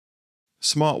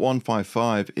Smart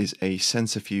 155 is a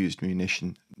sensor fused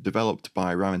munition developed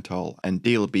by Rheinmetall and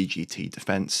Diehl BGT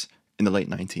Defence in the late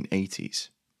 1980s.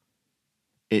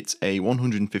 It's a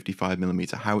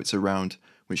 155mm howitzer round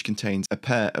which contains a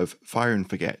pair of fire and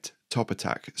forget top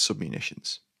attack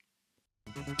submunitions.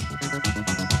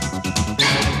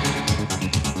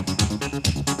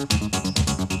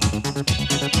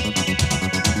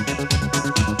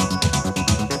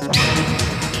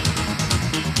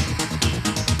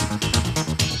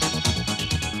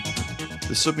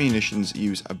 The submunitions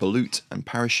use a ballute and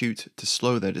parachute to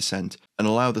slow their descent and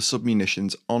allow the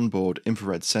submunition's onboard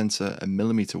infrared sensor and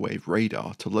millimeter wave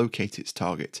radar to locate its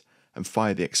target and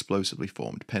fire the explosively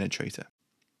formed penetrator.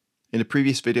 In a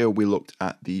previous video we looked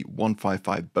at the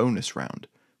 155 bonus round,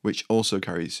 which also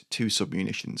carries two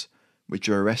submunitions, which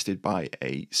are arrested by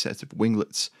a set of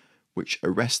winglets which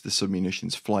arrest the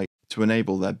submunition's flight to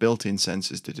enable their built-in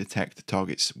sensors to detect the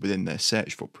targets within their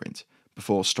search footprint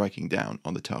before striking down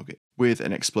on the target with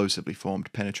an explosively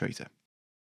formed penetrator.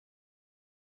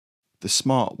 The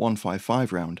Smart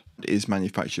 155 round is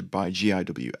manufactured by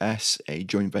GIWS, a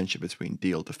joint venture between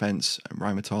Diehl Defence and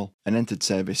Rheinmetall, and entered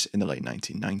service in the late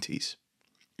 1990s.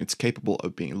 It's capable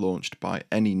of being launched by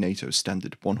any NATO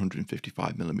standard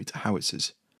 155mm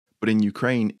howitzers, but in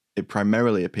Ukraine it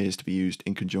primarily appears to be used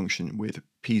in conjunction with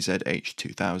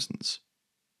PZH-2000s.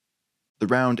 The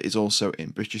round is also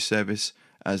in British service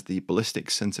as the ballistic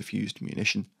sensor fused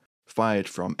munition, fired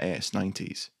from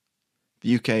AS-90s.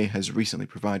 The UK has recently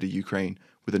provided Ukraine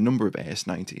with a number of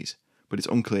AS-90s, but it's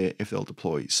unclear if they'll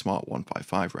deploy Smart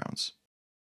 155 rounds.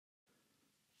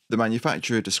 The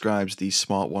manufacturer describes the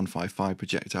Smart 155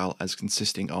 projectile as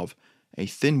consisting of a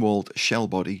thin-walled shell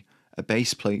body, a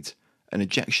base plate, an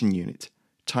ejection unit,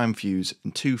 time fuse,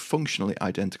 and two functionally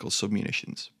identical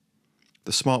submunitions.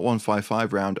 The Smart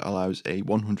 155 round allows a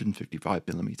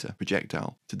 155mm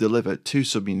projectile to deliver two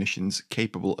submunitions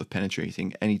capable of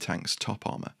penetrating any tank's top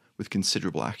armour with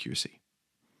considerable accuracy.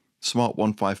 Smart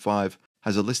 155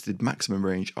 has a listed maximum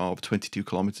range of 22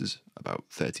 km, about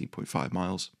 13.5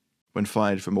 miles, when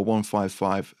fired from a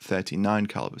 155 39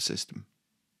 caliber system,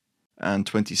 and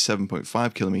 27.5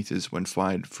 km when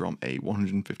fired from a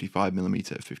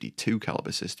 155mm 52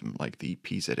 caliber system like the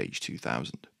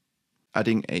PZH-2000.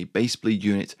 Adding a base bleed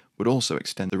unit would also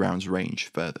extend the round's range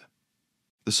further.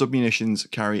 The submunitions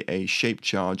carry a shaped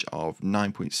charge of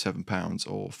 9.7 pounds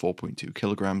or 4.2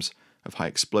 kilograms of high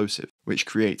explosive, which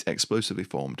create explosively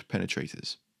formed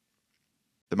penetrators.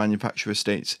 The manufacturer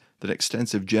states that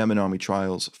extensive German army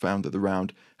trials found that the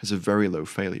round has a very low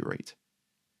failure rate.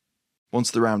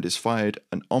 Once the round is fired,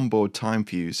 an onboard time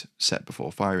fuse set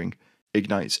before firing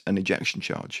ignites an ejection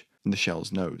charge in the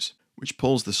shell's nose, which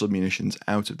pulls the submunitions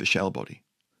out of the shell body.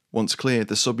 Once clear,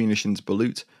 the submunitions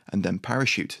ballute and then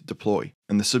parachute deploy,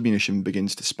 and the submunition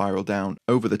begins to spiral down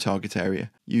over the target area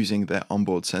using their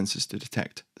onboard sensors to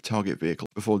detect the target vehicle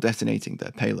before detonating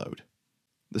their payload.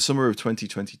 The summer of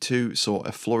 2022 saw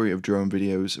a flurry of drone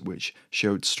videos which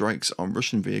showed strikes on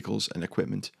Russian vehicles and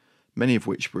equipment, many of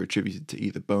which were attributed to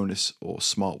either bonus or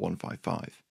Smart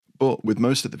 155. But with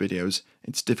most of the videos,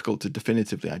 it's difficult to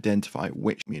definitively identify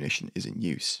which munition is in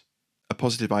use. A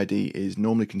positive ID is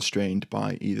normally constrained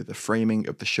by either the framing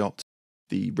of the shot,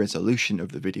 the resolution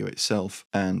of the video itself,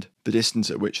 and the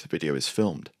distance at which the video is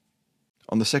filmed.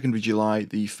 On the 2nd of July,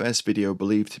 the first video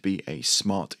believed to be a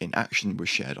Smart in action was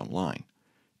shared online.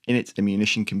 In it, the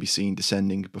munition can be seen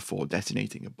descending before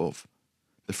detonating above.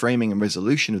 The framing and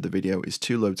resolution of the video is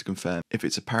too low to confirm if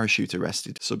it's a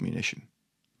parachute-arrested submunition.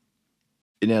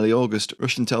 In early August,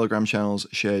 Russian Telegram channels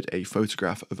shared a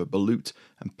photograph of a ballute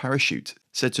and parachute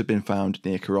said to have been found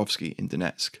near Kirovsky in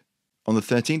Donetsk. On the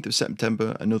 13th of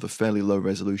September, another fairly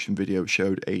low-resolution video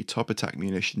showed a top-attack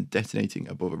munition detonating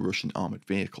above a Russian armoured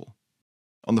vehicle.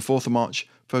 On the 4th of March,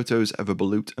 photos of a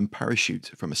ballute and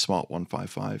parachute from a Smart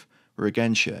 155 were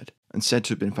again shared and said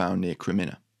to have been found near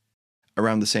Crimea.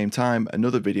 Around the same time,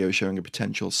 another video showing a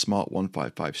potential Smart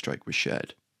 155 strike was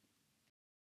shared.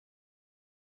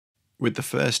 With the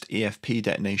first EFP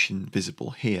detonation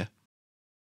visible here,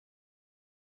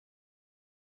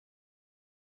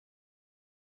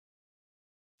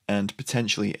 and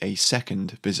potentially a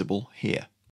second visible here.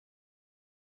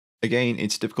 Again,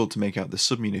 it's difficult to make out the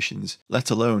submunitions, let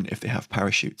alone if they have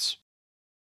parachutes.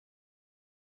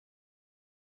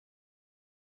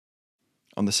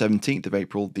 On the 17th of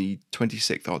April, the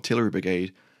 26th Artillery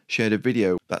Brigade shared a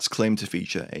video that's claimed to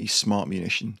feature a Smart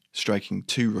munition striking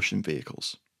two Russian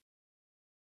vehicles.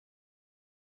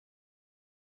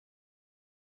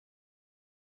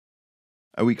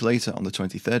 A week later, on the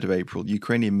 23rd of April,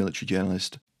 Ukrainian military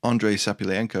journalist Andrei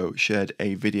Sapielenko shared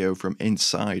a video from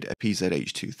inside a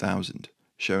PZH-2000,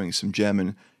 showing some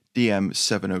German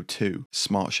DM702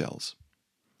 smart shells.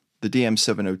 The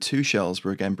DM702 shells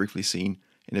were again briefly seen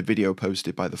in a video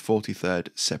posted by the 43rd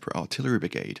Separate Artillery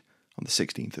Brigade on the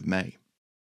 16th of May.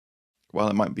 While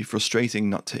it might be frustrating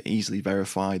not to easily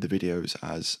verify the videos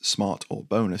as smart or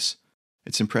bonus,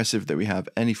 it's impressive that we have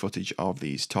any footage of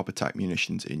these top attack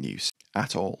munitions in use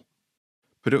at all.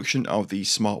 Production of the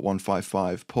Smart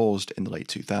 155 paused in the late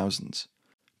 2000s,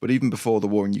 but even before the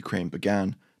war in Ukraine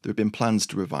began, there had been plans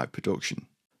to revive production.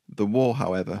 The war,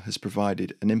 however, has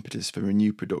provided an impetus for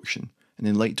renewed production, and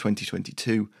in late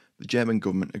 2022, the German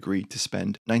government agreed to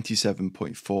spend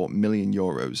 €97.4 million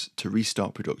to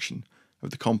restart production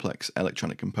of the complex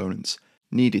electronic components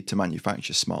needed to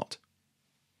manufacture SMART.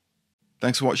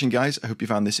 Thanks for watching, guys. I hope you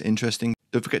found this interesting.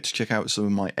 Don't forget to check out some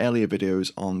of my earlier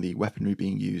videos on the weaponry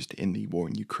being used in the war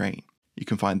in Ukraine. You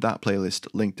can find that playlist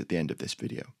linked at the end of this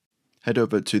video. Head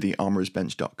over to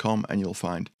thearmorersbench.com and you'll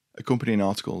find accompanying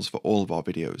articles for all of our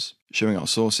videos, showing our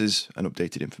sources and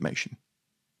updated information.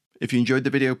 If you enjoyed the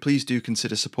video, please do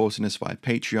consider supporting us via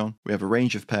Patreon. We have a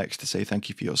range of perks to say thank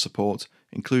you for your support,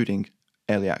 including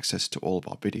early access to all of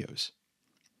our videos.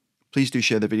 Please do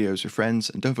share the videos with friends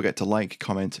and don't forget to like,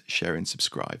 comment, share and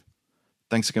subscribe.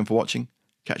 Thanks again for watching.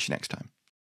 Catch you next time.